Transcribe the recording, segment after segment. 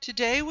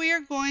Today we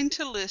are going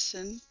to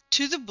listen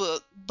to the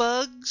book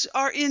Bugs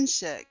Are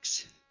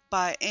Insects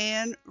by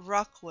Anne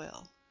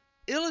Rockwell,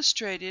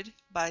 illustrated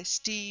by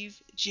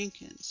Steve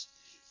Jenkins.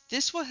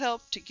 This will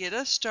help to get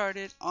us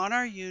started on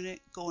our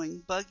unit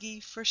going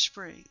buggy for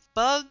spring.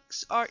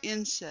 Bugs are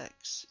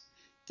insects.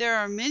 There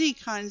are many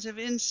kinds of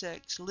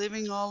insects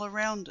living all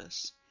around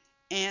us.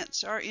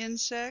 Ants are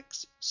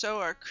insects, so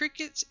are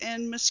crickets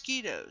and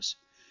mosquitoes,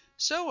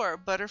 so are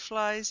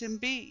butterflies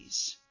and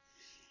bees.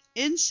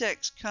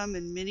 Insects come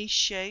in many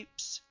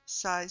shapes,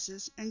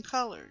 sizes, and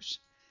colors.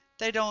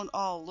 They don't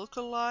all look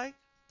alike,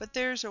 but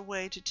there's a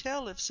way to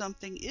tell if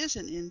something is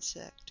an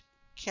insect.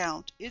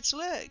 Count its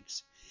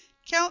legs.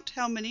 Count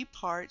how many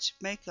parts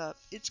make up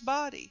its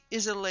body.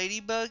 Is a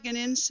ladybug an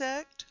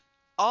insect?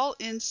 All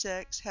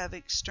insects have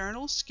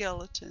external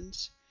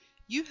skeletons.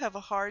 You have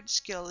a hard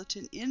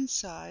skeleton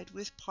inside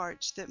with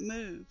parts that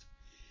move.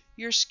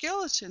 Your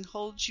skeleton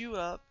holds you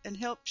up and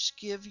helps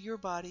give your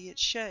body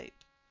its shape.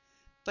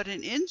 But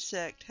an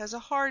insect has a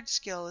hard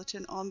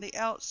skeleton on the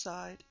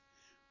outside,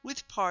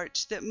 with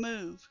parts that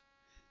move.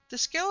 The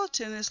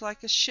skeleton is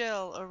like a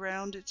shell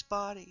around its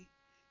body.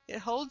 It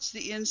holds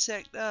the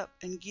insect up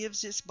and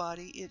gives its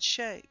body its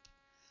shape.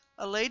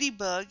 A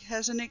ladybug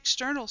has an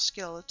external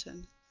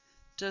skeleton.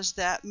 Does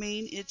that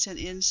mean it's an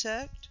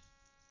insect?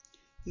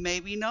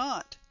 Maybe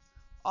not.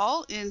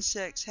 All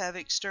insects have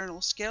external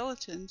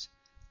skeletons,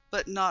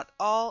 but not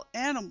all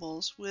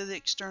animals with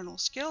external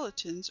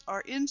skeletons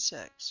are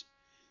insects.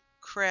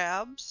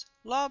 Crabs,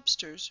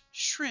 lobsters,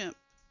 shrimp,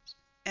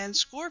 and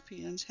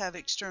scorpions have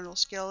external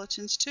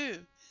skeletons too,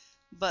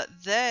 but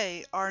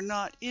they are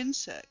not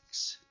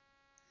insects.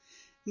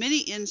 Many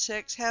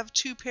insects have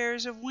two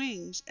pairs of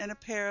wings and a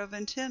pair of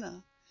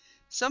antennae.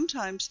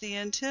 Sometimes the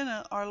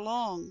antennae are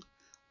long,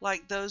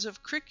 like those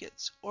of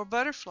crickets or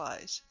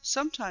butterflies.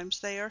 Sometimes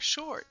they are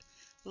short,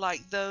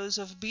 like those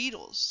of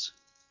beetles.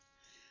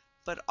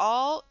 But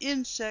all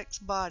insects'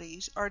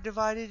 bodies are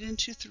divided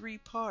into three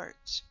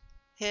parts: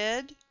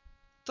 head,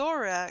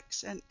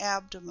 thorax, and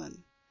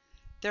abdomen.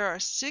 There are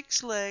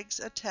 6 legs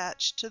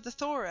attached to the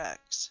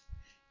thorax.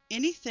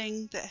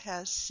 Anything that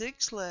has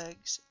 6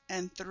 legs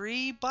and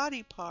 3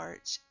 body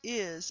parts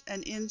is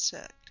an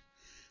insect.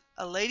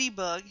 A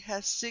ladybug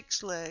has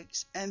 6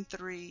 legs and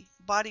 3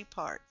 body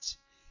parts.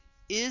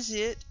 Is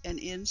it an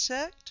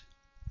insect?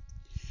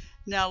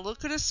 Now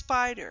look at a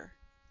spider.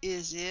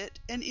 Is it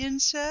an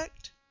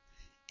insect?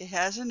 It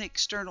has an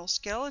external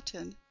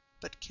skeleton,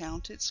 but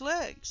count its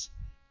legs.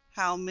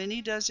 How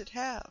many does it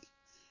have?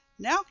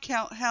 Now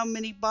count how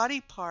many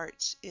body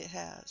parts it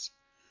has.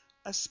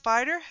 A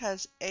spider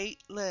has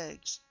 8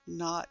 legs,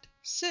 not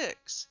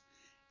 6.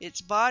 Its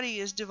body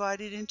is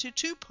divided into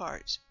 2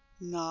 parts,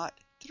 not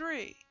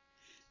 3.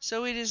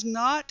 So it is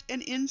not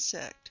an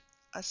insect.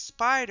 A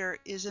spider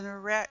is an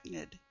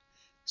arachnid.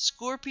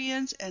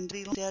 Scorpions and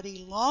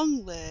daddy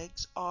long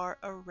legs are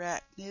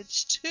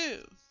arachnids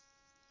too.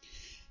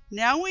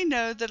 Now we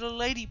know that a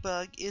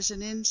ladybug is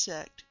an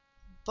insect,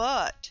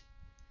 but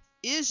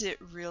is it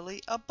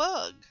really a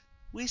bug?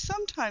 We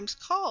sometimes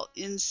call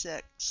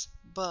insects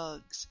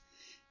bugs.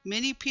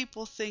 Many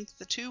people think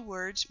the two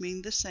words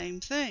mean the same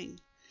thing,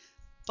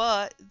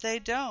 but they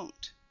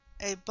don't.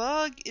 A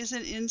bug is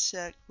an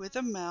insect with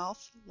a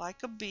mouth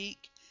like a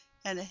beak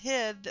and a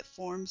head that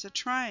forms a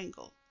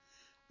triangle.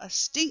 A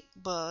stink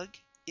bug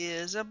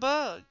is a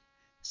bug.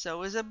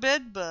 So is a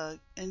bed bug,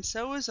 and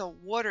so is a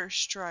water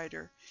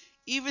strider,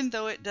 even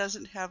though it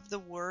doesn't have the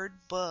word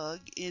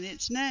bug in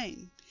its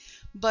name.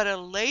 But a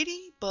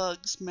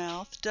ladybug's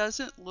mouth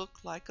doesn't look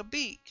like a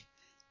beak.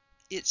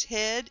 Its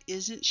head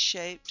isn't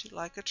shaped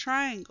like a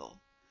triangle.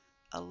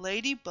 A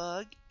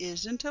ladybug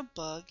isn't a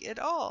bug at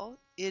all.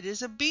 It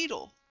is a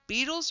beetle.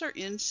 Beetles are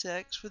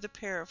insects with a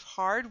pair of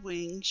hard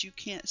wings you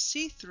can't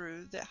see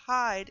through that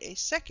hide a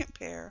second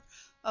pair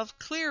of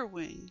clear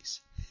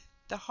wings.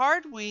 The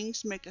hard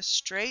wings make a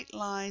straight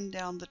line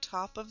down the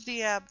top of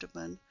the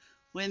abdomen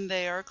when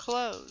they are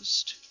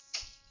closed.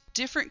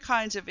 Different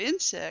kinds of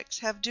insects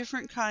have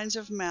different kinds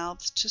of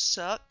mouths to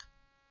suck,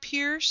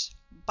 pierce,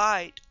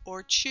 bite,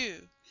 or chew.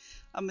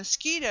 A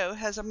mosquito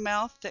has a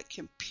mouth that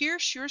can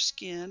pierce your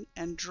skin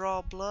and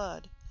draw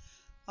blood.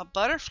 A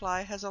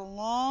butterfly has a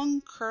long,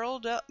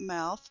 curled-up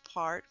mouth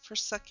part for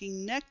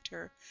sucking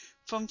nectar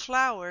from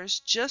flowers,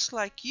 just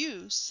like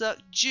you suck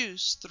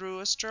juice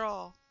through a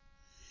straw.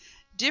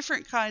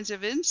 Different kinds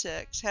of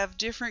insects have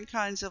different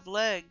kinds of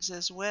legs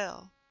as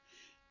well.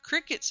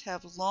 Crickets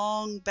have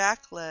long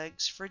back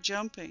legs for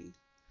jumping.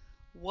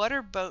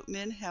 Water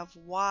boatmen have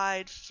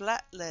wide,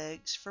 flat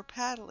legs for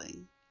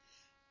paddling.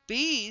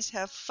 Bees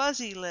have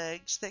fuzzy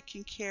legs that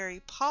can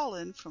carry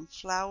pollen from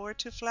flower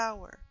to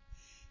flower.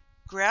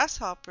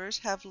 Grasshoppers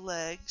have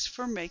legs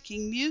for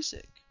making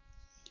music.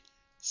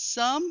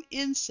 Some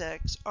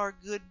insects are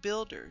good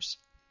builders.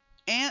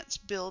 Ants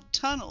build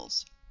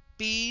tunnels.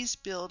 Bees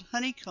build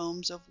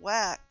honeycombs of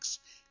wax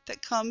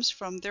that comes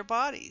from their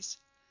bodies.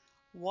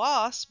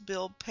 Wasps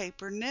build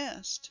paper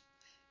nests.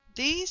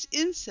 These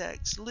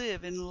insects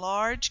live in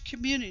large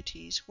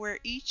communities where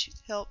each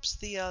helps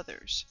the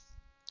others.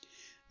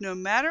 No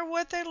matter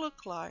what they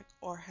look like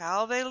or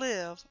how they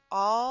live,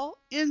 all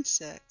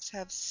insects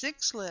have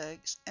 6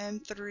 legs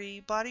and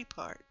 3 body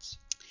parts.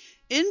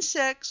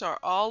 Insects are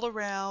all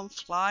around,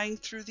 flying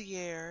through the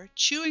air,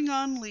 chewing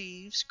on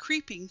leaves,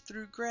 creeping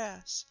through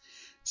grass.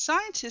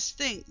 Scientists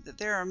think that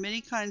there are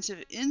many kinds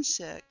of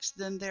insects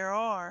than there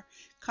are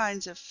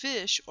kinds of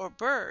fish or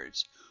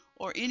birds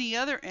or any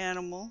other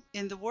animal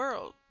in the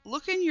world.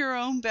 Look in your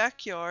own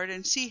backyard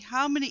and see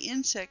how many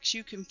insects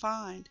you can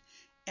find.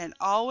 And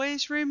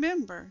always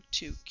remember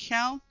to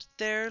count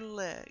their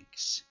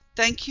legs.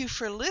 Thank you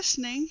for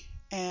listening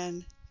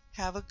and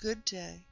have a good day.